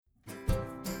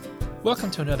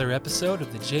Welcome to another episode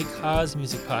of the Jake Haas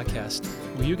Music Podcast,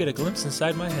 where you get a glimpse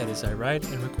inside my head as I write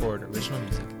and record original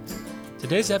music.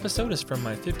 Today's episode is from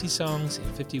my 50 Songs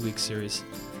in 50 Weeks series.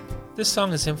 This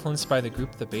song is influenced by the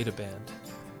group The Beta Band.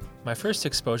 My first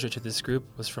exposure to this group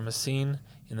was from a scene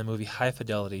in the movie High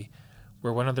Fidelity,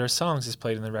 where one of their songs is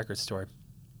played in the record store.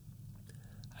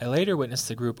 I later witnessed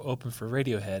the group open for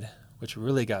Radiohead, which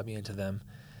really got me into them.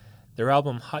 Their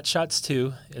album Hot Shots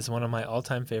 2 is one of my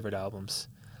all-time favorite albums.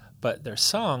 But their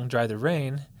song, Dry the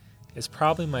Rain, is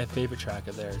probably my favorite track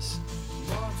of theirs.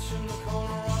 In the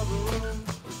corner of the room,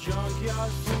 the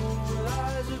junkyard fool with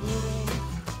eyes of gloom.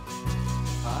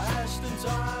 I asked him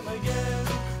time again,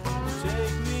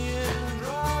 take me in,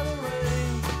 dry the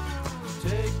rain.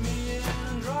 Take me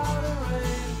in, dry the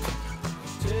rain.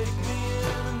 Take me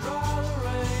in, dry the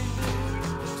rain.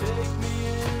 Take me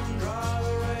in, dry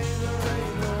the rain, the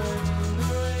rain, the rain, the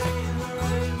rain, the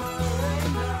rain, my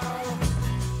rain now.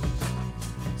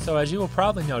 So as you will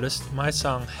probably notice, my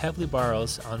song heavily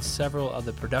borrows on several of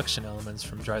the production elements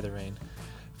from Dry the Rain.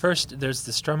 First, there's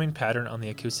the strumming pattern on the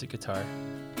acoustic guitar.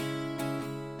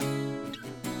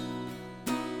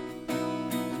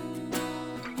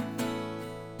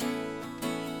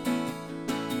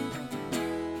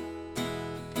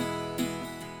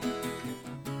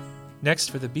 Next,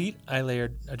 for the beat, I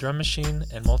layered a drum machine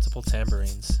and multiple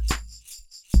tambourines.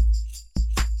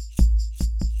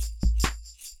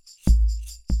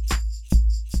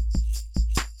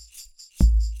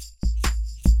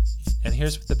 And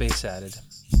here's what the bass added.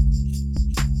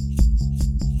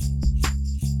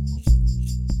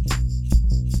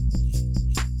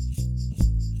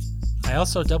 I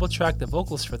also double-tracked the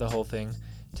vocals for the whole thing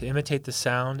to imitate the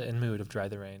sound and mood of Dry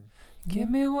the Rain. Give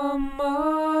me one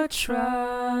more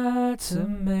try to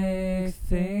make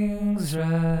things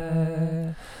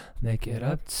right. Make it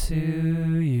up to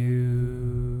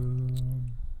you.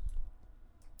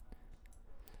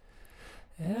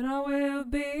 And I will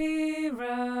be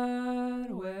right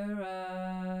where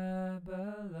I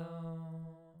belong.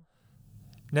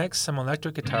 Next, some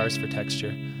electric guitars for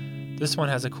texture. This one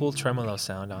has a cool tremolo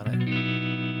sound on it.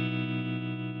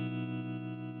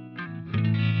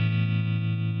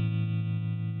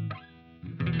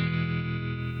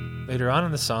 Later on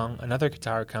in the song, another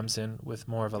guitar comes in with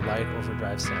more of a light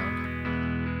overdrive sound.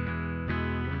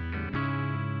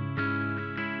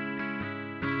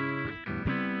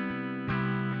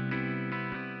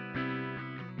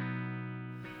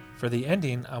 For the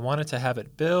ending, I wanted to have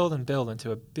it build and build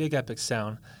into a big epic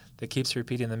sound that keeps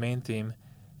repeating the main theme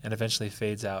and eventually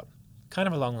fades out, kind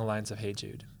of along the lines of Hey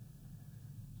Jude.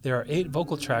 There are 8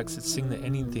 vocal tracks that sing the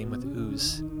ending theme with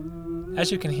ooze.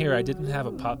 As you can hear, I didn't have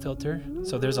a pop filter,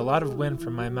 so there's a lot of wind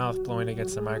from my mouth blowing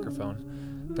against the microphone.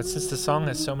 But since the song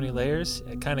has so many layers,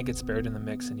 it kind of gets buried in the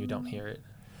mix and you don't hear it.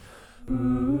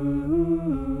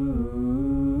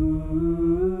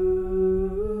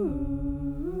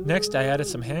 Next, I added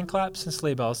some hand claps and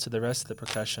sleigh bells to the rest of the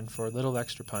percussion for a little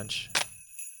extra punch.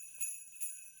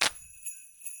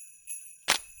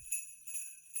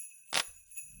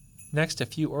 Next, a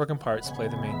few organ parts play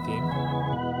the main theme.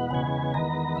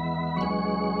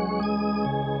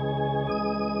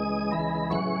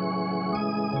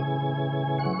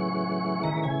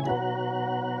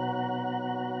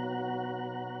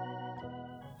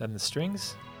 Then the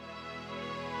strings.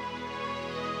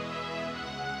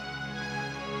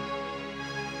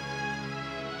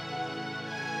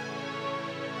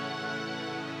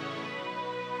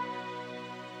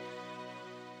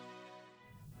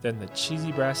 Then the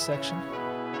cheesy brass section.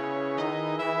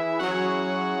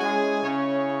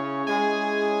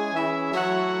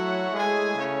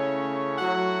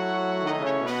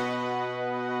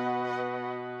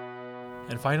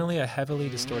 And finally, a heavily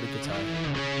distorted guitar.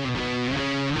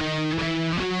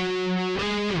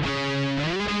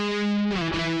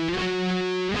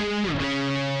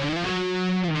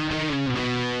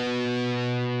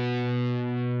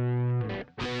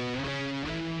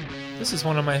 This is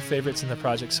one of my favorites in the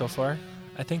project so far.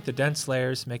 I think the dense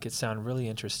layers make it sound really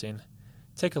interesting.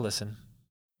 Take a listen.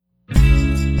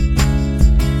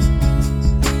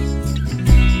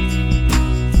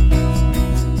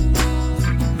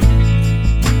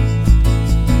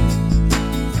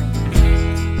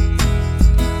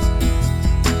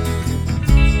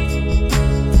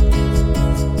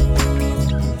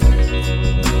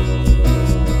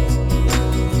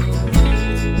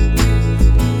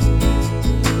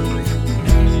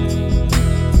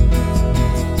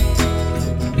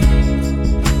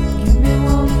 Give me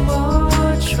one more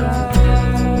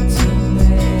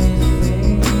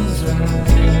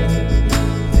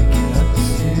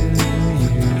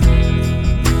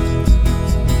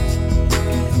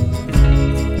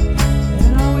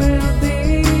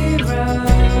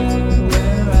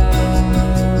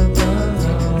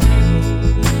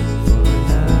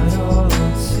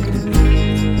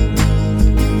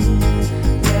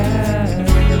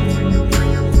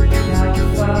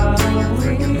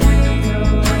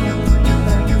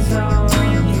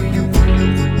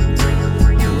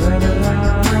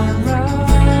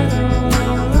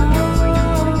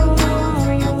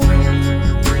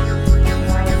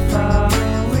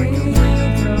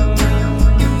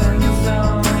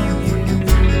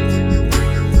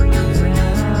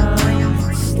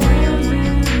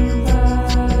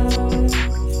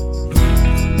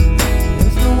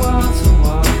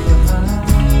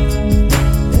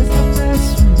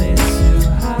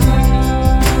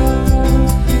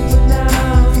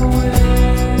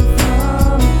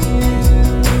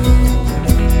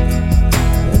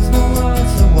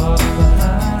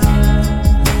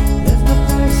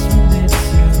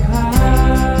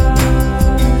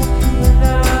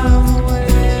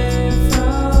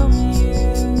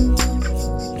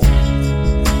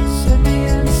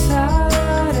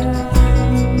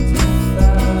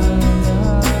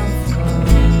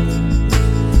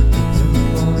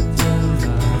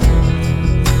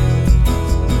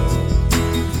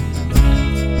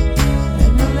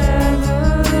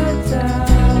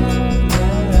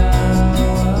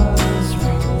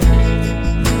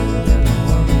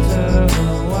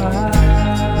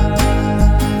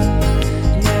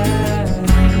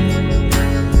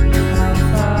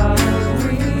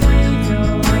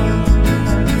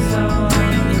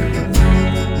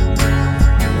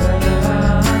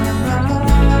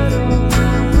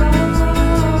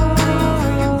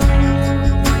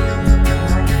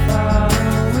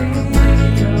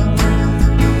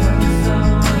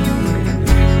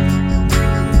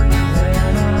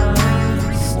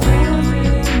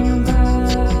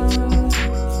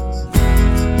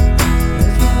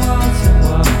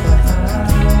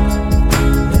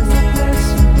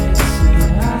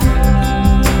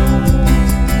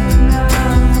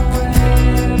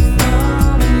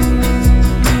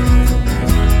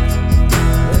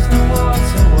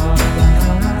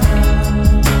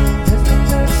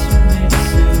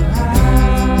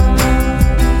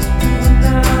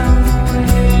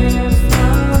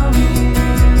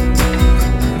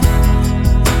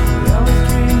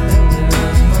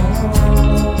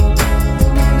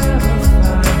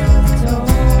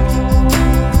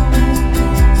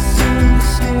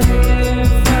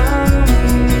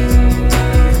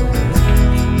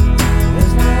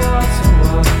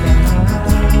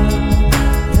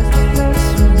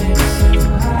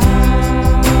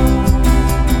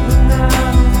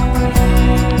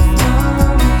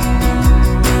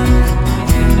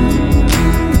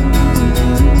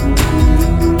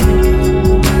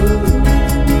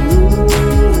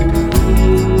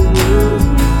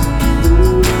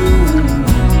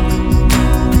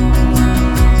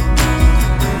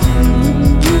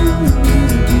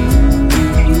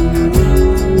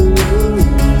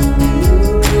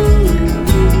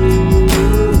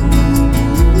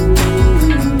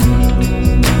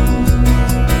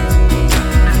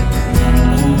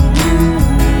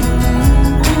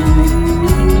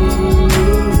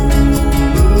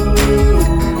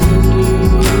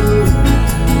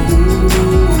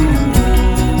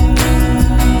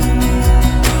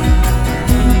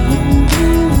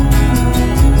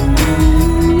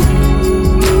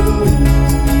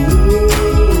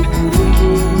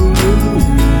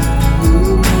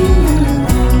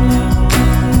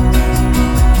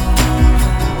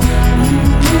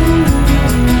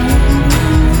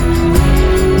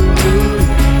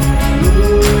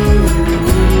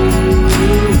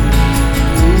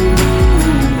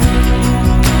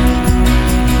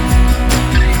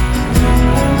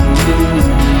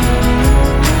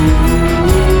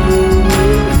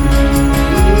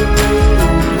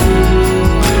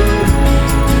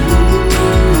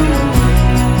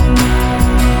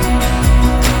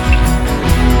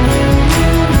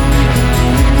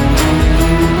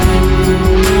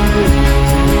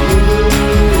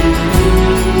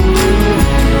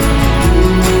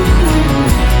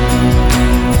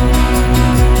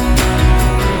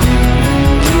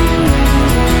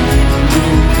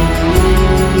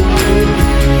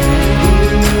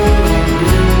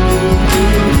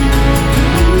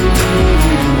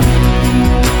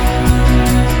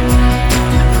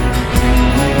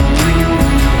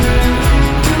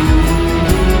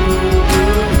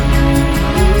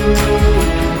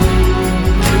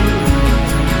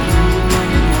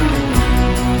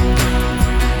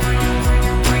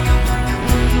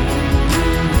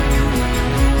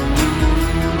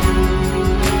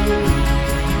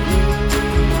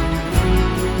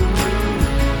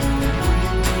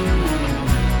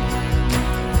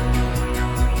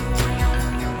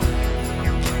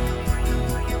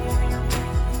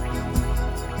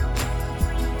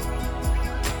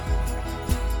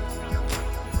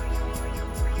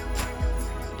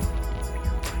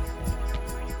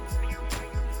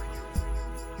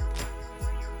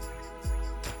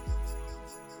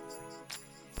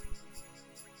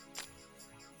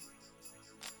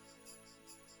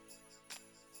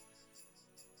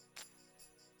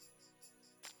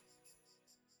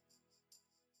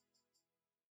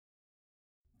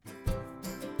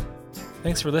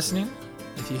Thanks for listening.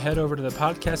 If you head over to the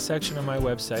podcast section of my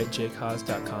website,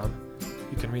 jcause.com,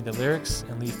 you can read the lyrics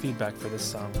and leave feedback for this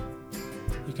song.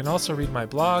 You can also read my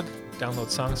blog, download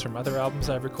songs from other albums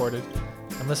I've recorded,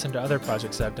 and listen to other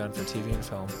projects I've done for TV and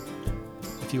film.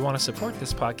 If you want to support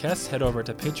this podcast, head over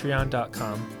to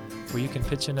patreon.com, where you can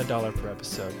pitch in $1 per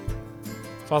episode.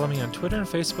 Follow me on Twitter and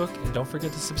Facebook, and don't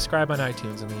forget to subscribe on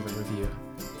iTunes and leave a review.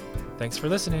 Thanks for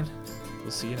listening.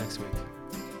 We'll see you next week.